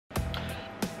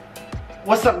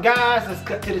What's up, guys? Let's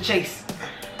cut to the chase.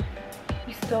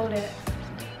 You stole that.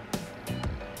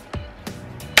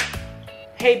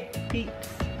 Hey, peeps.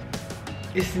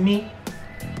 It's me,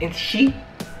 and she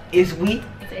is we.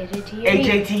 It's AJT.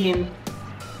 AJT and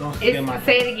don't steal my.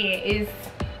 Say it again. It's.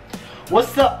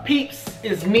 What's up, peeps?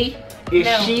 It's me. It's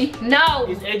No. she. No.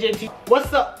 It's AJT.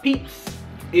 What's up, peeps?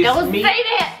 It's Don't me. say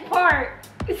that part.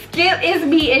 Skip is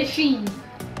me and she.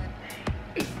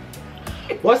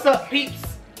 What's up, peeps?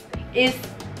 It's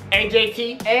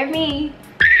AJT. and me.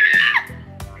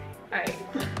 Alright.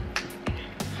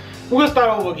 We're gonna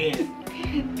start over again.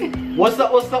 What's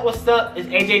up? What's up? What's up? It's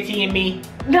AJT and me.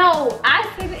 No, I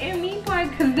said the and me part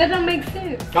because that don't make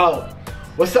sense. Oh.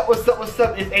 What's up? What's up? What's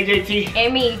up? It's AJT.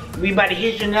 And me. We about to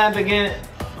hit you now again.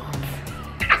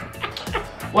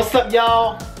 What's up,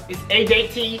 y'all? It's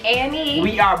AJT. And me.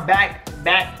 We are back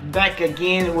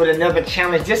again with another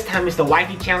challenge. This time it's the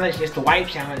wifey challenge. It's the wife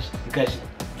challenge because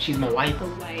she's my wife. The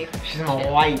wife. She's my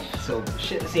wife, so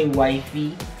shouldn't say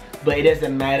wifey, but it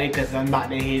doesn't matter because I'm about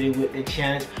to hit it with the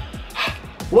challenge.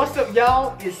 What's up,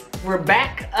 y'all? We're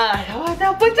back. You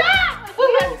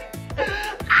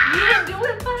do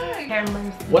it fine. Have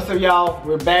mercy. What's up, y'all?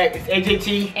 We're back. It's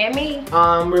AJT. And me.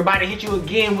 We're about to hit you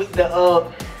again with the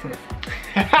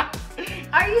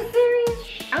Are you serious?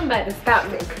 I'm about to stop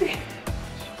this.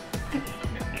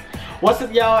 What's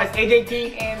up, y'all? It's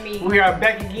AJT. And me. We are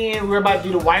back again. We're about to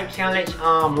do the wife challenge.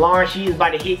 Lauren, she is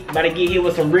about to get hit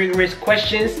with some rigorous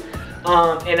questions.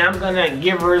 And I'm gonna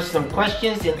give her some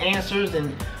questions and answers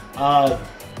and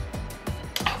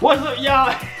what's up,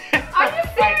 y'all? Are you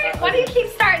serious? Why do you keep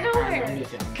starting over?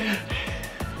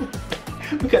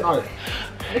 We cutting all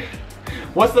this.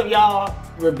 What's up, y'all?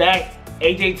 We're back.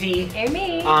 AJT. And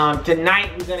me. Tonight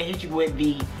we're gonna hit you with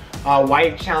the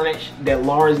wife challenge that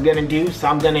Laura's gonna do. So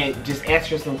I'm gonna just ask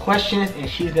her some questions and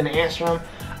she's gonna answer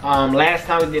them. Last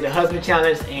time we did the husband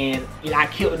challenge and you know, I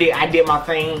killed it. I did my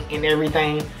thing and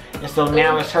everything. And so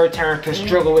now it's her turn to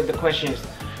struggle with the questions.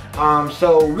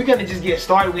 So we're gonna just get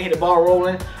started. We're gonna hit the ball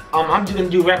rolling. I'm just gonna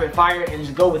do rapid fire and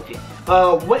just go with it.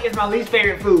 What is my least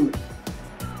favorite food?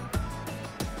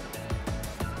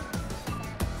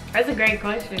 That's a great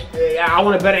question. I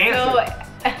want a better answer.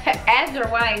 So, as your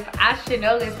wife, I should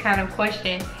know this kind of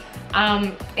question.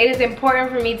 It is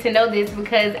important for me to know this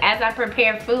because as I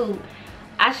prepare food,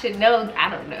 I should know. I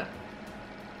don't know.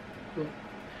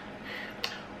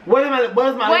 What is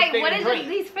my least favorite what is drink?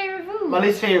 your least favorite food? My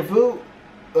least favorite food?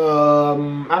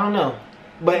 I don't know.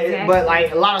 But Exactly. but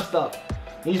like a lot of stuff.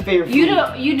 Least favorite food.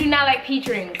 You do not like peach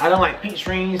rings. I don't like peach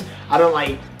rings. I don't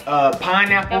like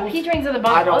pineapples. No, peach rings are the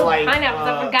bomb. I don't like pineapples.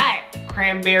 I forgot.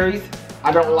 Cranberries.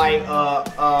 I don't like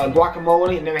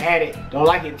guacamole. Never had it. Don't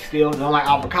like it still. Don't like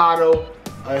avocado.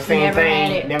 Same Never thing.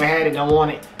 had it. Never had it. Don't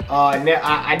want it.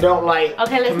 I don't like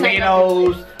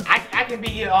tomatoes. I can be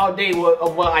here all day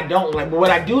of what I don't like. But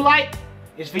what I do like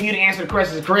is for you to answer the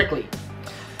questions correctly.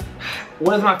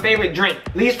 What is my favorite drink?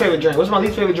 Least favorite drink. What's my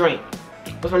least favorite drink?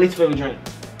 What's my least favorite drink?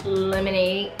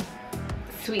 Lemonade,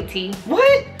 sweet tea.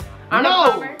 What? Arnold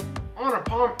Palmer? Arnold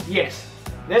Palmer. Yes.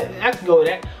 I can go with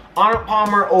that. Arnold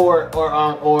Palmer or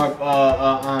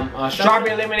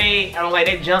strawberry lemonade. I don't like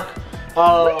that junk.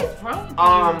 What is wrong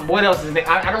with you? What else is there?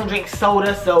 I don't drink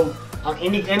soda, so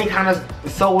any kind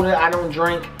of soda I don't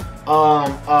drink.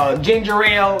 Ginger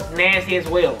ale, nasty as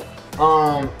well.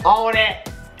 All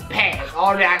that pass.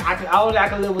 All that I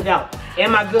can live without.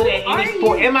 Am I good at any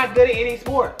sport? Am I good at any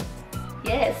sport?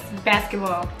 Yes,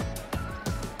 basketball.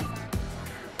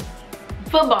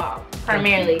 Football,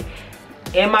 primarily.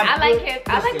 Am I I good? like it.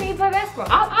 I like when you play basketball.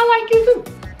 I like you too.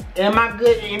 Am I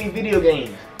good at any video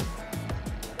games?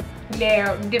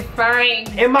 Now, define.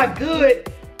 Am I good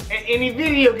at any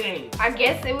video games? I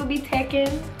guess it would be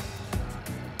Tekken.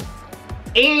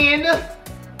 And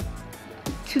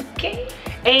 2K.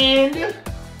 and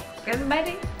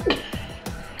Everybody.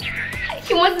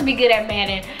 He wants to be good at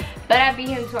Madden, but I beat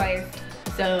him twice,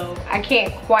 so I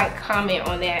can't quite comment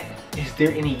on that. is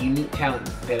there any unique talent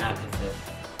that I possess?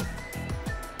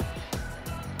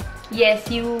 Yes,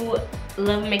 you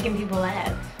love making people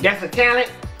laugh. That's a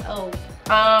talent? Oh,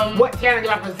 What talent do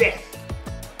I possess?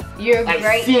 you're a Like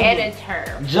great singing,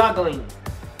 editor. juggling,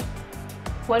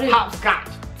 What is hopscotch,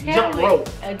 jump rope.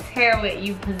 a talent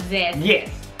you possess? Yes.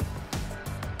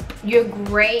 You're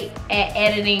great at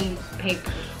editing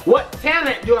papers. What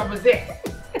talent do I possess?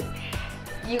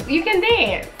 You can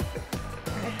dance.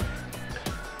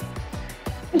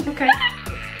 Okay.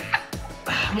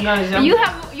 You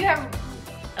have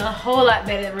a whole lot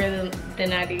better rhythm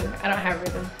than I do. I don't have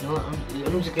rhythm. No,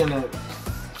 I'm just gonna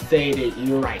say that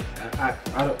you're right.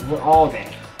 We're all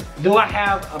that. Do I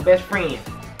have a best friend?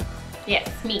 Yes,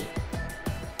 me.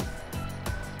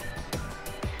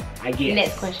 I guess.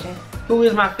 Next question. Who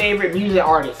is my favorite music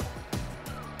artist?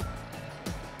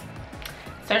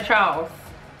 Sir Charles.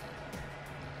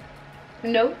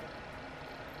 Nope.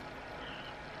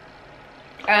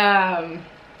 I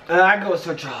go with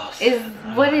Sir Charles.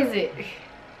 What is it?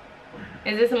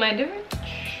 Is this somebody different?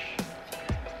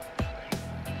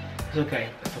 It's okay.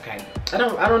 It's okay. I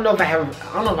don't know if I have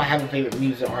a favorite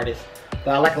music artist,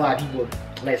 but I like a lot of people.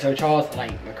 I like Sir Charles. I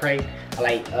like McCrae. I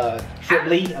like Sip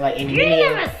Lee. I like Andy You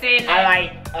Mineo. never said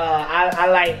I that.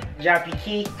 like John P.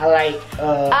 Key. I like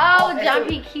John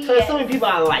P. Key. So there's so many people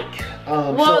I like.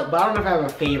 Well, but I don't know if I have a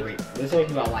favorite. There's so many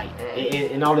people I like.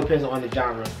 It all depends on the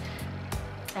genre.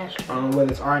 That's true.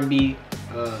 Whether it's R&B,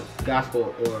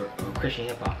 gospel, or Christian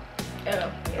hip hop.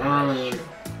 Oh, yeah, that's true.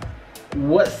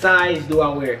 What size do I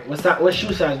wear? What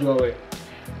shoe size do I wear?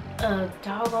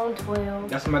 Doggone 12.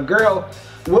 That's my girl.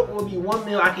 What will be one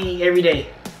meal I can eat every day?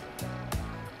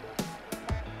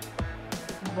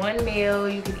 One meal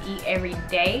you could eat every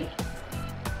day.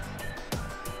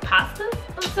 Pasta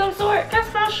of some sort.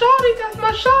 That's my shawty. That's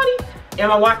my shawty.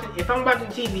 If I'm watching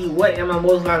TV, what am I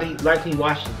most likely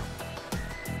watching?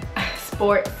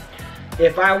 Sports.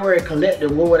 If I were a collector,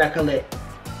 what would I collect?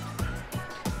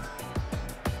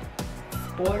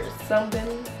 Sports, something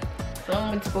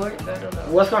with sports, I don't know.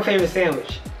 What's my favorite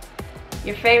sandwich?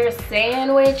 Your favorite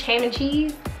sandwich, ham and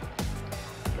cheese?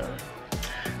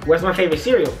 What's my favorite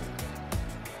cereal?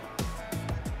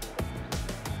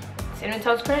 Cinnamon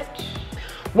Toast Crunch?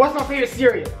 What's my favorite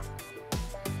cereal?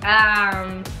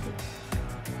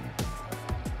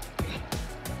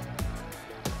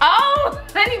 Oh,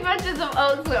 Honey Bunches of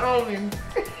Oats with almonds.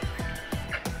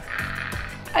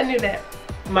 I knew that.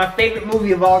 My favorite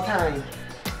movie of all time.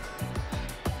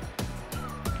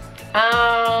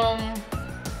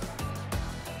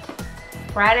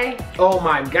 Friday? Oh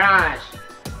my gosh.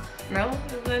 No,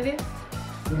 that's not it.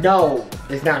 No,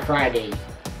 it's not Friday.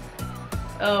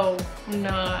 Oh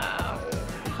no.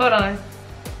 Hold on.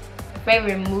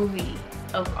 Favorite movie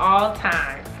of all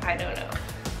time? I don't know.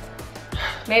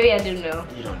 Maybe I do know.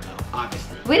 You don't know,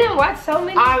 obviously. We didn't watch so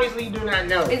many. Obviously, you do not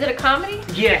know. Is it a comedy?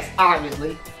 Yes,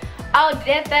 obviously. Oh,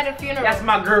 Death at a Funeral. That's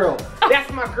my girl.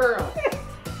 That's my girl.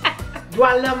 Do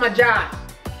I love my job?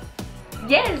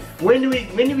 Yes. When do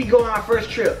we go on our first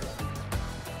trip?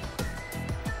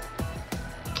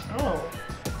 Oh.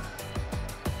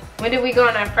 When did we go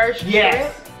on our first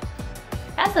Yes. trip?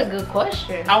 That's a good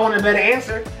question. I want a better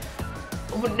answer.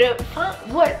 What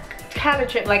kind of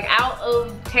trip? Like out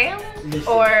of town? Listen,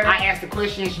 Or I ask the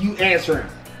questions, you answer them.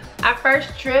 our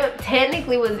first trip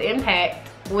technically was Impact,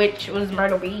 which was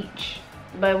Myrtle Beach,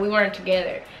 but we weren't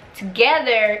together.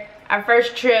 Together, our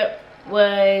first trip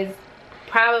was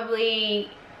probably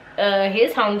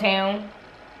his hometown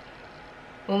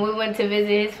when we went to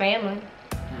visit his family.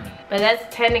 But that's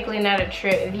technically not a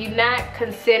trip. If you're not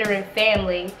considering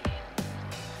family,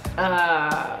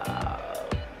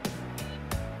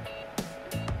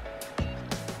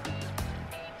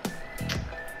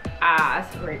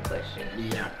 that's a great question.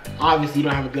 Yeah, obviously you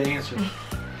don't have a good answer.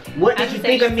 What did I'd you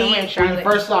say think of me somewhere in when you Charlotte.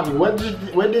 first saw me? What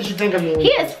did you think of me? He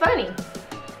is funny.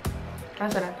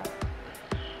 That's what I thought.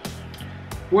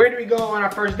 Where did we go on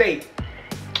our first date?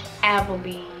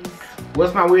 Applebee's.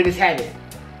 What's my weirdest habit?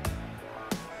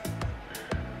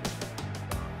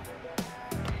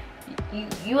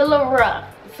 You a little rough.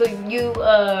 So you're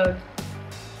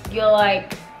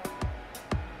like,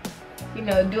 you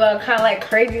know, do all kind of like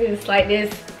craziness like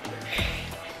this.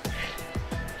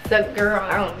 So girl,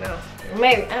 I don't know.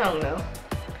 Maybe, I don't know.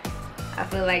 I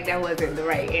feel like that wasn't the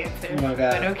right answer. Oh my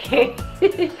God. But okay.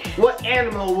 What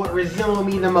animal would resemble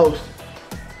me the most?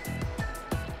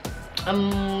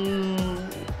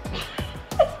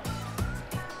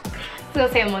 So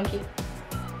say a monkey.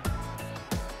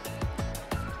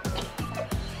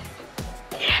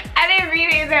 I didn't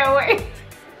read it that way.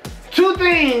 Two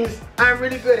things I'm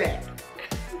really good at.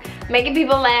 Making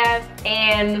people laugh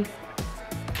and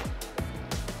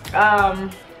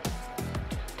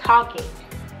talking.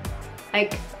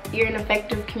 Like, you're an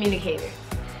effective communicator.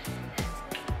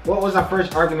 What was our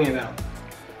first argument about?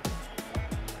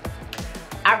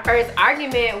 Our first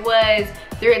argument was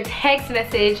through a text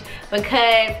message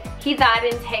because he thought I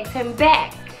didn't text him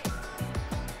back.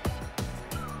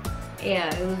 Yeah,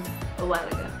 it was a while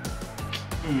ago.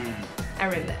 I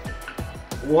read that.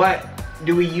 What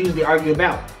do we usually argue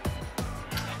about?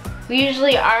 We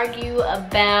usually argue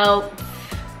about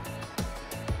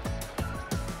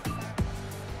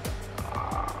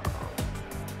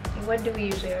what do we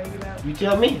usually argue about? You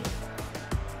tell me.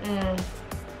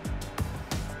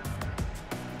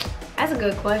 That's a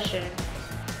good question.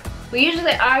 We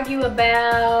usually argue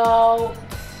about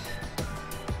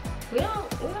We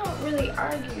don't really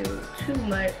argue too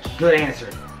much. Good answer.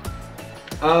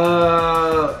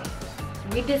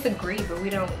 We disagree, but we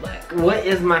don't like. What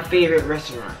is my favorite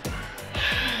restaurant?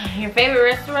 Your favorite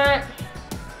restaurant?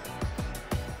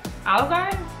 Olive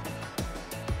Garden?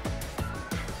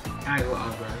 I go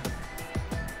Olive Garden.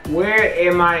 Where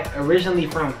am I originally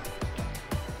from?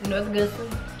 North Goodson.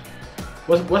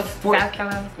 What's the sport? South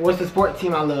Carolina. What's the sport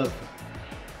team I love?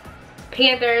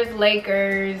 Panthers,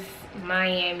 Lakers,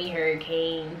 Miami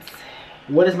Hurricanes.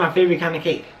 What is my favorite kind of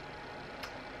cake?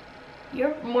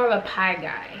 You're more of a pie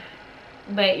guy.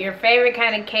 But your favorite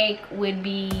kind of cake would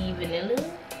be vanilla?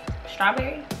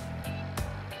 Strawberry?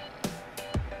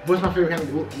 What's my favorite kind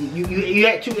of? You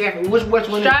had two. Which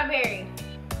one? Strawberry.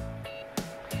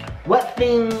 What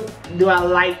thing do I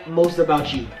like most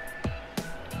about you?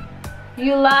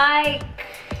 You like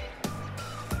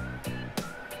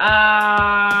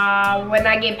when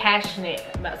I get passionate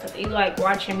about something. You like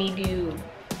watching me do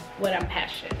what I'm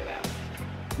passionate about.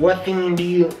 What thing do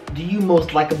you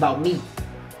most like about me?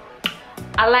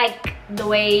 I like the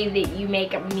way that you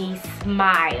make me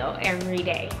smile every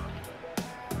day.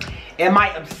 Am I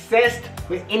obsessed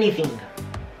with anything?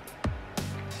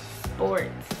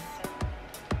 Sports.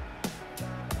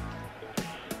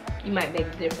 You might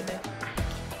beg to differ though.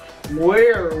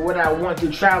 Where would I want to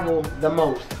travel the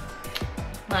most?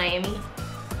 Miami.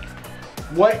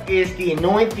 What is the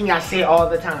annoying thing I say all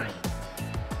the time?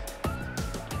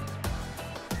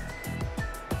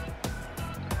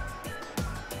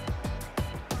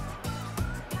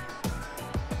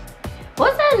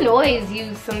 What's that noise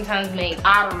you sometimes make?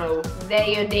 I don't know. That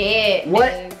you're dead.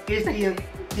 What is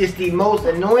the most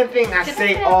annoying thing I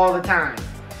say all the time?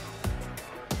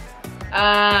 I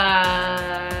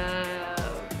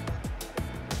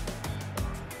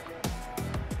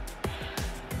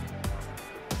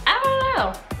don't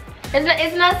know.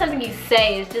 It's not something you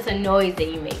say, it's just a noise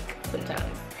that you make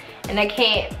sometimes. And I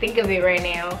can't think of it right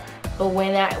now, but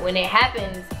when it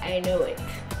happens, I know it.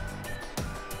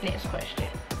 Next question.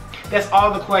 That's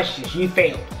all the questions. You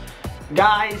failed.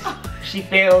 Guys, she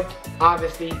failed.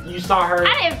 Obviously, you saw her.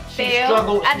 I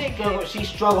didn't fail. She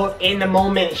struggled in the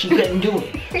moment. She couldn't do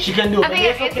it. She couldn't do it. But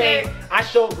it's okay. I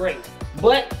showed grace.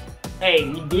 But hey,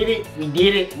 we did it. We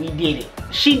did it. We did it.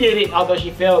 She did it. Although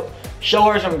she failed. Show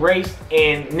her some grace,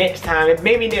 and next time,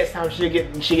 maybe next time she'll get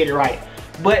it right.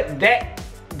 But that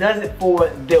does it for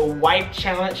the wife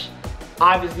challenge.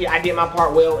 Obviously, I did my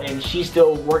part well, and she's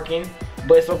still working.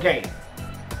 But it's okay.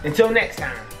 Until next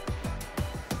time.